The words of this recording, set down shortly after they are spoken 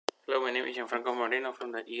my name is Gianfranco Moreno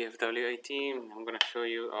from the EFWA team. I'm going to show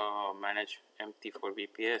you manage MT4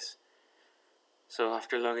 VPS. So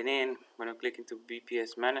after logging in, I'm going to click into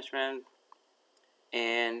VPS management,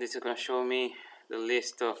 and this is going to show me the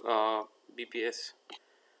list of VPS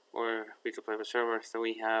or virtual private servers that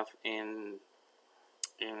we have in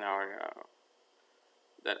our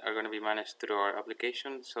that are going to be managed through our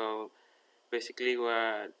application. So basically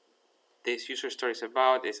what this user story is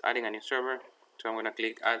about is adding a new server. So I'm going to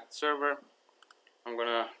click add server. I'm going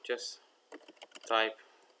to just type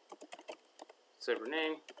server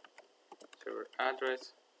name, server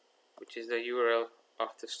address, which is the URL of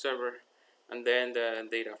the server, and then the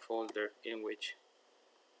data folder in which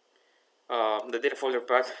the data folder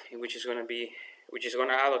path in which is going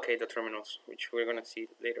to allocate the terminals, which we're going to see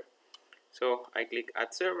later. So I click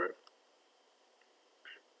add server,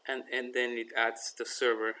 and then it adds the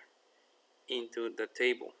server into the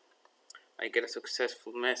table. I get a success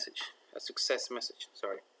message.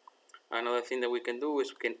 Sorry. Another thing that we can do is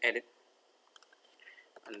we can edit,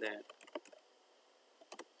 and then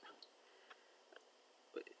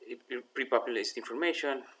it pre-populates the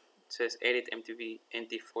information. It says edit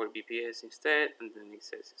MT4 VPS instead, and then it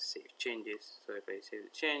says save changes. So if I save the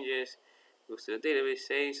changes, it goes to the database,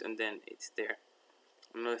 saves, and then it's there.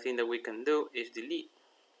 Another thing that we can do is delete.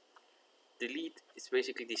 Delete is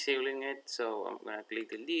basically disabling it, so I'm going to click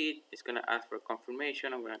delete. It's going to ask for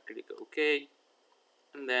confirmation. I'm going to click OK,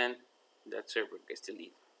 and then that server gets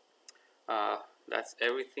deleted. That's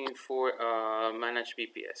everything for manage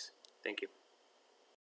VPS. Thank you.